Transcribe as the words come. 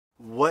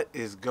What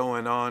is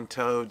going on,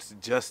 toads?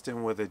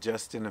 Justin with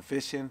AdJustin and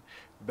Fishin,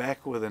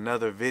 back with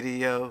another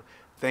video.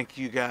 Thank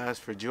you guys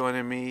for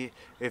joining me.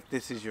 If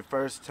this is your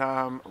first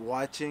time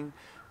watching,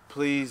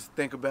 please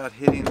think about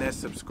hitting that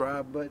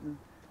subscribe button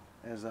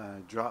as I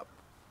drop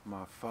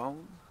my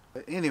phone.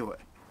 But anyway,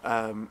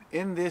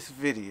 in this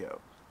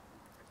video,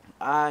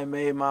 I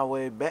made my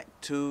way back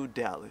to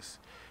Dallas.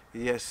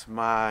 Yes,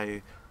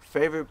 my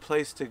favorite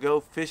place to go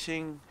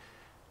fishing.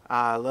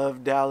 I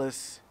love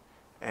Dallas,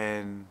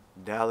 and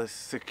Dallas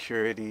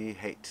security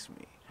hates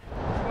me. I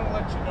just want to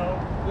let you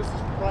know, this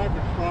is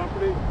private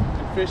property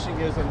and fishing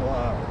isn't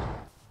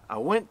allowed. I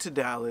went to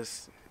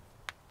Dallas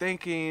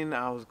thinking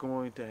I was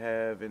going to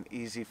have an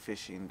easy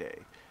fishing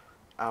day.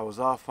 I was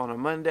off on a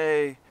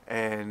Monday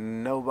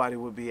and nobody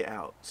would be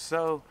out,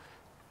 so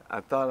I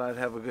thought I'd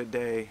have a good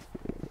day.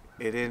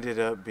 It ended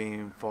up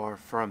being far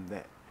from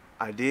that.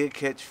 I did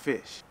catch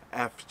fish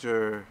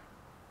after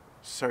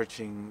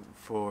searching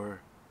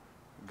for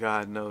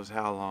God knows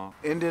how long.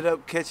 Ended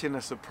up catching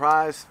a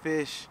surprise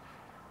fish,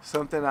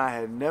 something I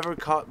had never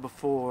caught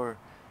before,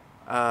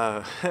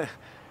 on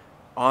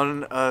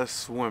a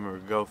swimmer,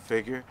 go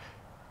figure.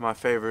 My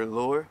favorite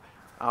lure.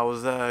 I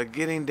was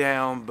getting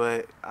down,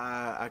 but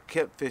I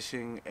kept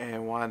fishing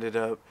and winded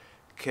up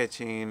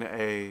catching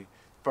a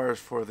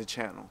first for the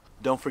channel.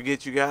 Don't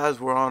forget, you guys,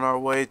 we're on our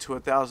way to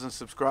 1,000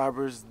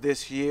 subscribers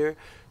this year.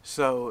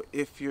 So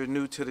if you're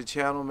new to the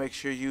channel, make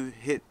sure you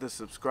hit the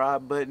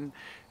subscribe button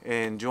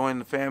and join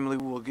the family.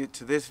 We'll get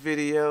to this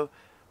video.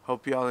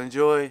 Hope y'all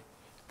enjoy.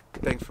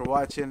 Thanks for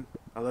watching.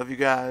 I love you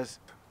guys.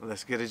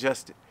 Let's get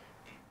adjusted.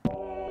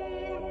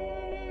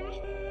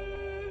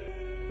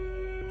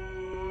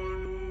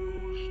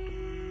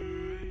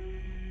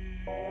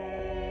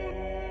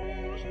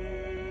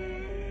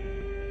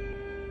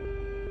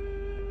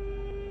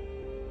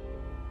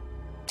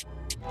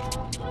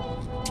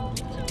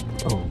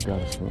 Oh, got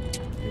a swim.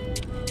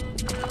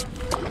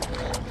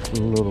 A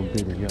little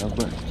bitty guy,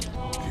 but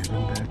get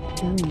him back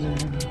in there.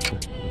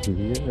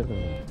 Yeah.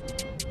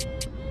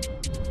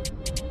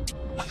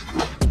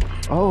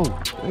 Oh,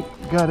 it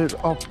got it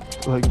off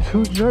like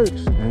 2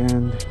 jerks,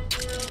 and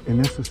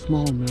it's a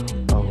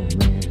smallmouth. Oh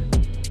man.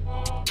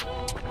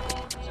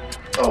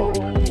 Oh,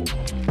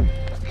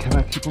 can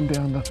I keep him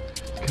down though?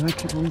 Can I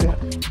keep him down?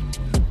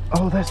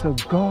 Oh, that's a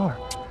GAR.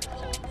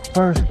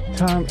 First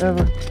time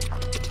ever.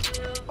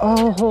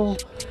 Oh,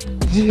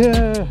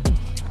 yeah.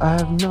 I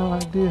have no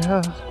idea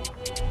how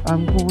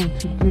I'm going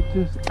to get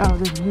this out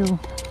of him.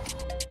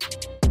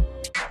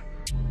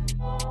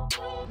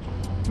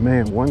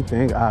 Man, one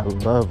thing I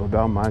love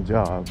about my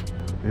job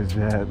is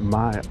that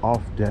my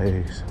off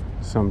days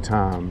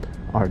sometimes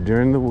are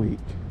during the week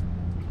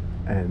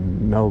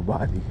and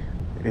nobody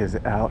is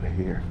out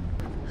here.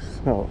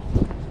 So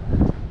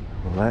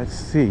let's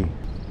see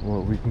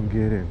what we can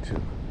get into.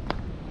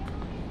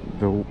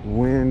 The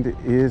wind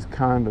is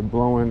kind of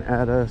blowing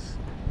at us,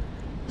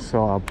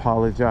 so I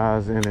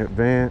apologize in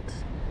advance.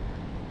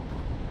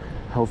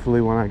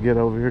 Hopefully when I get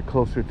over here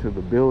closer to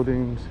the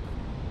buildings,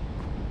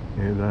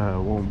 it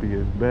won't be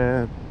as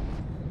bad.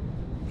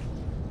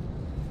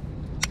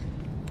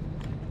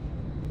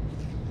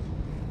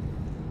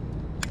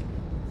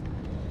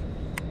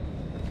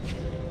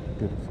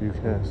 Get a few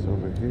casts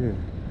over here.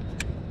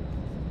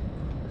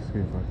 See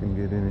if I can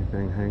get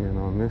anything hanging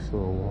on this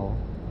little wall.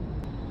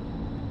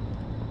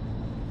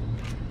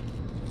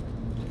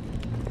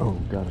 Oh,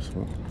 got a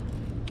swim.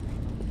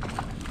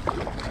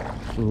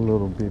 A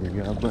little bitty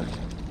guy, but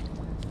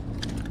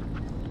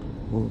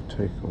we'll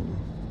take him.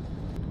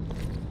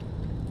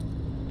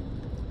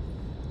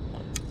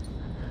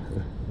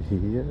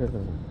 Yeah.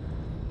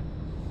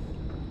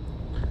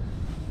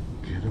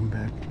 Get him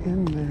back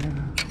in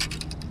there.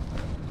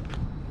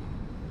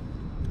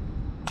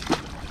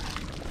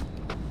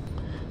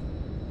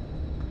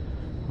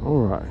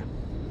 All right.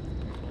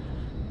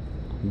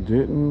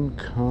 Didn't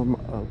come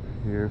up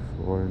here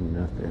for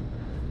nothing.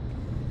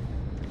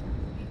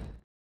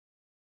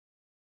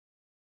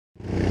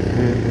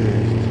 It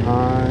is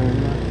time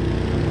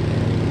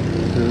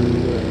to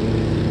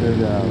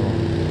skedaddle.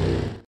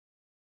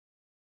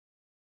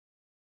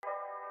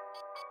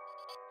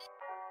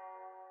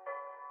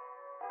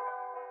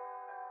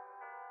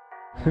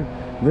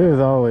 There's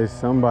always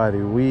somebody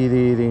weed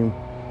eating,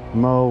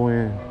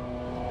 mowing,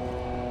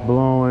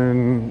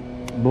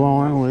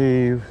 blowing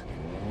leaves.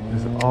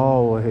 There's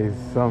always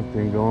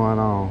something going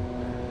on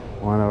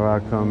whenever I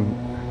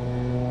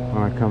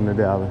come to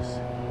Dallas.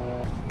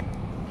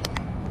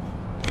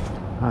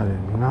 I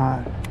did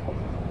not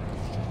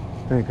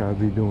think I'd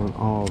be doing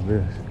all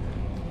this.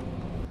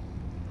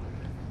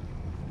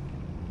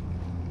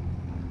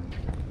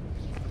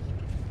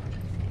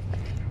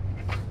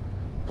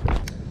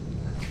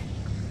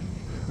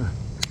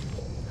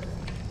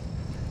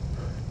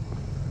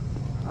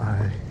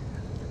 I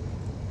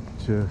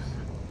just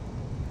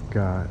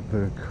got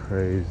the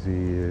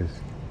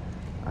craziest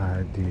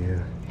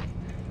idea,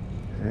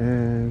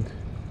 and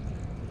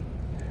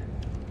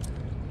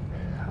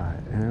I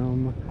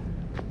am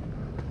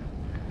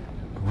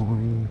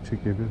going to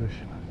give it a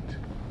shot.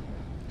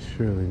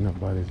 Surely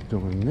nobody's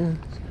doing this.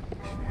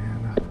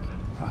 And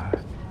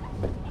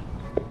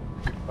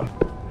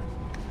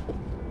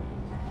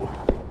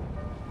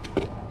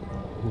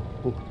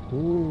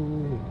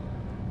ooh.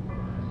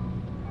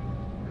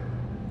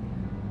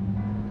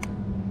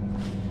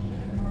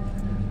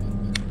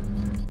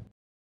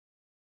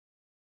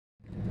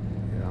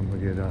 Yeah, I'm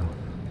gonna get off.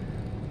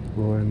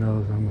 Lord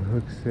knows I'm a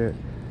hook set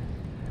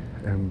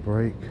and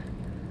break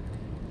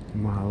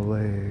my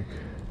leg.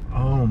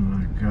 Oh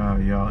my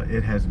God, y'all,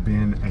 it has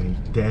been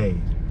a day.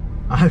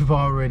 I've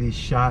already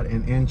shot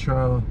an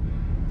intro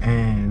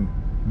and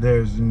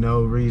there's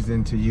no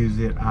reason to use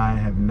it. I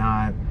have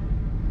not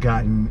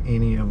gotten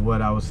any of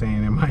what I was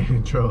saying in my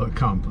intro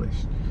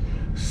accomplished.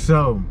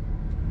 So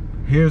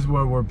here's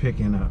where we're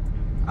picking up.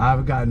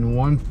 I've gotten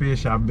one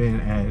fish. I've been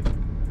at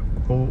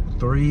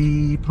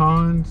 3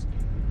 ponds.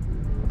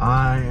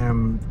 I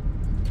am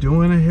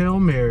doing a Hail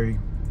Mary.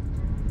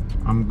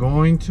 I'm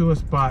going to a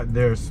spot.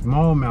 There's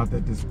smallmouth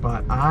at this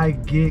spot. I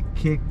get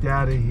kicked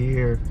out of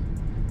here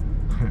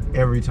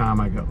every time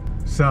I go.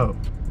 So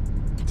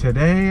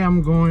today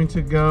I'm going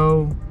to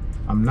go.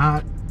 I'm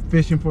not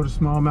fishing for the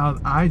smallmouth.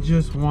 I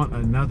just want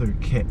another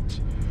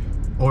catch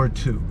or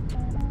two.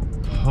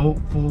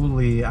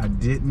 Hopefully I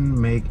didn't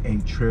make a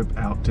trip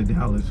out to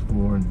Dallas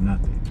for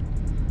nothing.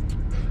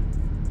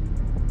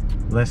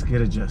 Let's get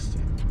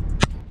adjusted.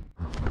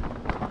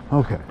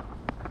 Okay,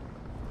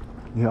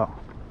 y'all,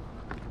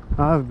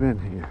 I've been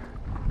here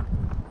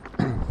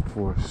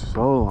for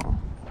so long.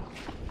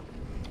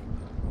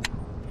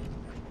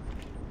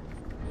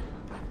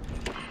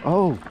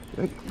 Oh,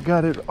 it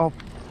got it off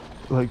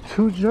like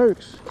 2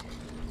 jerks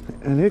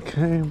and it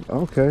came.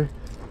 Okay,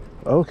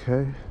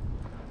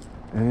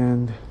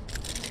 and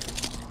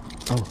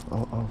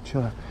oh,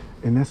 chill out.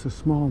 And that's a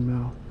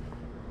smallmouth.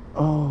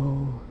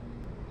 Oh,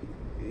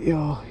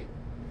 y'all,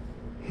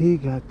 he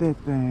got that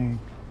thing.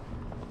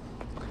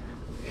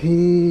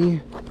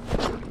 He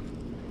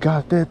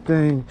got that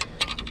thing.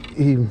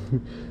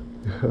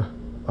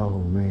 Oh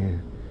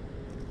man.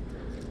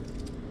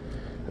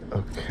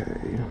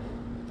 Okay.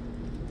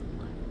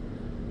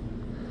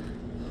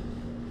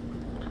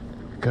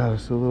 Got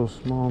us a little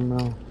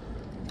smallmouth.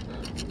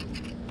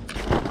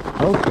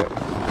 Okay.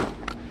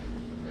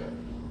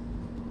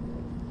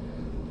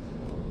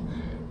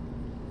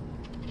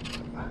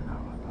 I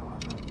know.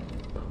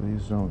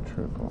 Please don't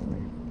trip on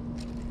me.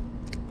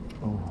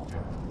 Oh,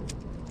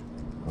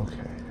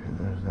 okay,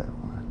 there's that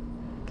one.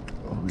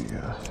 Oh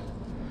yeah.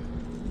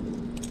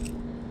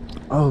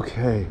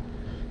 Okay.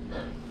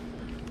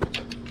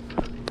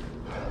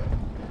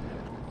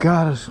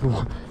 Got us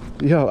one.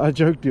 Yo, I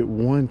jerked it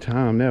one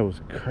time. That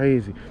was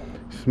crazy.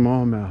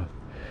 Smallmouth.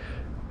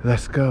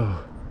 Let's go.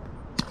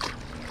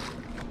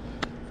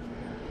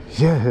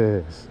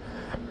 Yes.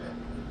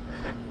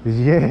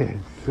 Yes,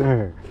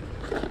 sir.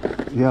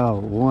 Yo,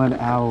 1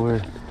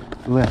 hour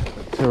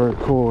left to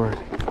record.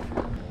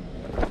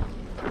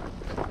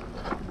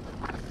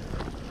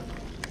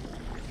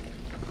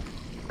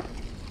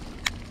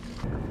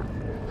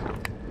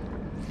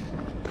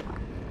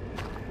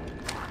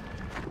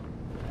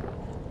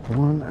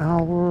 One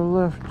hour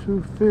left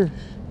to fish.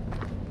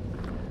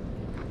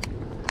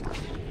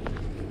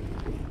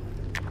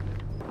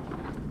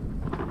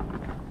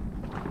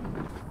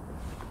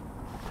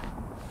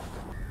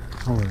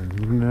 I would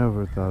have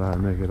never thought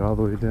I'd make it all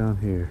the way down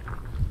here.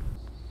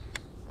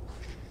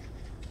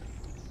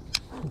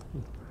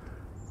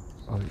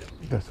 Oh,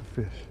 that's a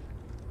fish.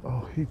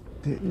 Oh, he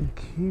didn't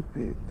keep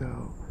it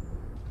though.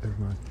 Is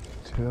my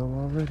tail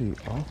already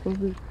off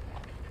of it?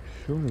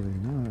 Surely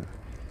not.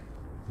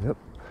 Yep.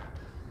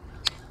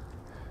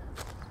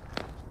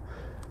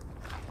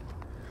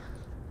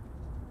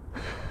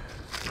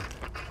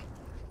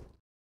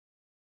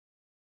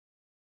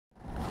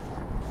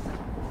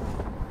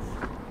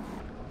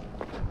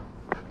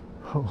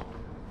 Oh,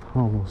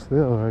 almost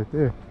there right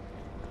there.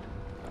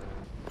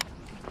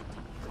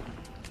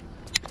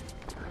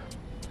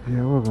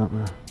 Yeah, we're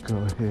gonna go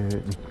ahead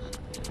and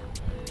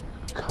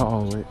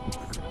call it.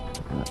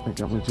 I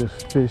think I'm gonna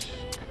just fish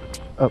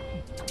up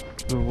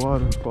the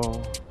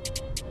waterfall.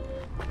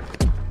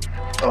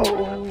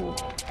 Oh,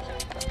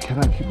 can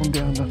I keep him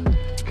down though?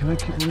 Can I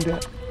keep him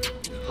down?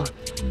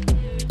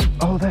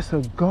 Oh, that's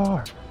a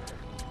GAR.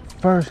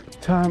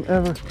 First time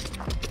ever.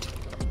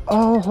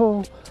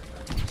 Oh,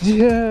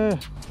 yeah.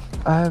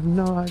 I have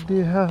no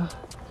idea how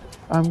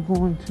I'm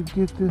going to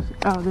get this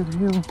out of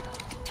him.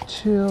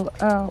 Chill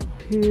out,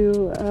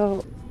 peel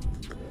out.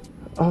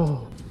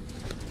 Oh,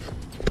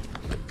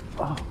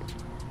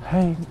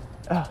 hang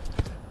out,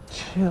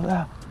 chill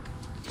out,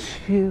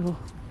 chill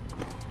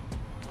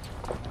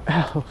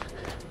out.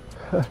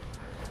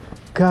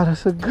 Got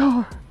us a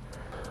GAR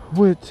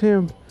with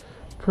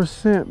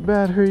 10%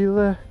 battery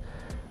left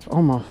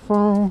on my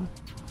phone.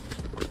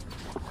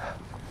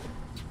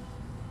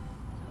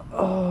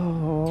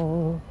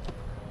 Oh,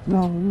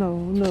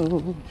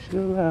 no,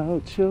 chill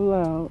out, chill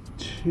out,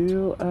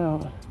 chill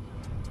out.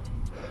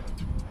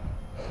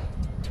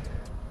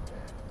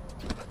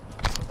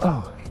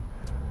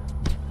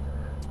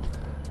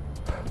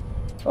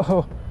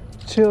 Oh,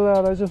 chill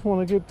out. I just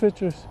want to get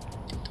pictures.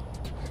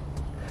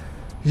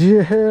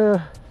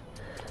 Yeah.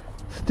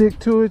 Stick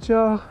to it,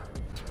 y'all.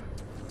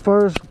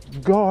 First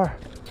GAR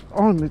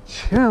on the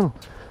channel.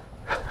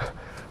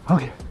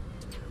 Okay.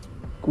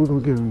 We're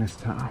going to get him this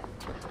time.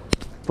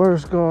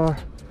 First GAR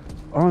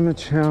on the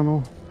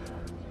channel.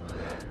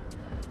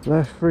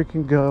 Let's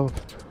freaking go.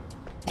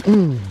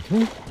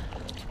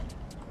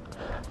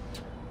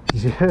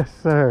 Yes,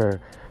 sir.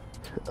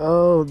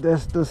 Oh,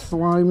 that's the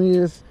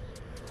slimiest.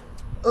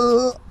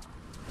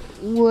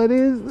 What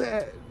is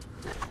that?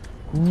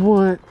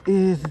 What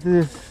is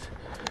this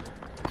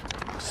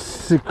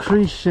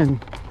secretion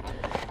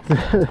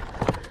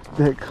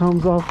that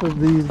comes off of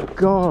these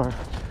GAR?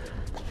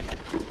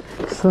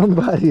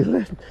 Somebody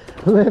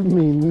let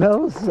me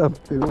know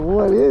something.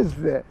 What is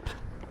that?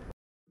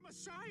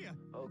 Messiah,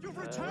 you've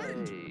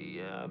returned.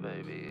 Yeah,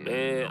 baby.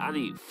 Man, I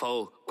need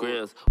 4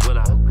 grams when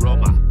I roll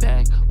my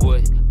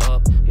backwood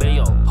up. Man,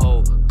 your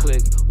whole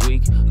click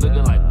weak,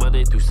 looking like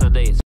Monday through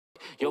Sunday. Is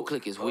your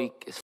click is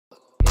weak as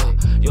fuck.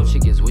 Your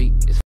chick is weak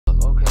as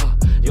fuck.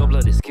 Your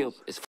blood is skilled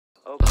as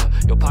fuck.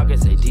 Your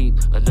pockets ain't deep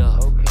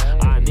enough.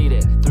 I need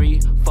it 3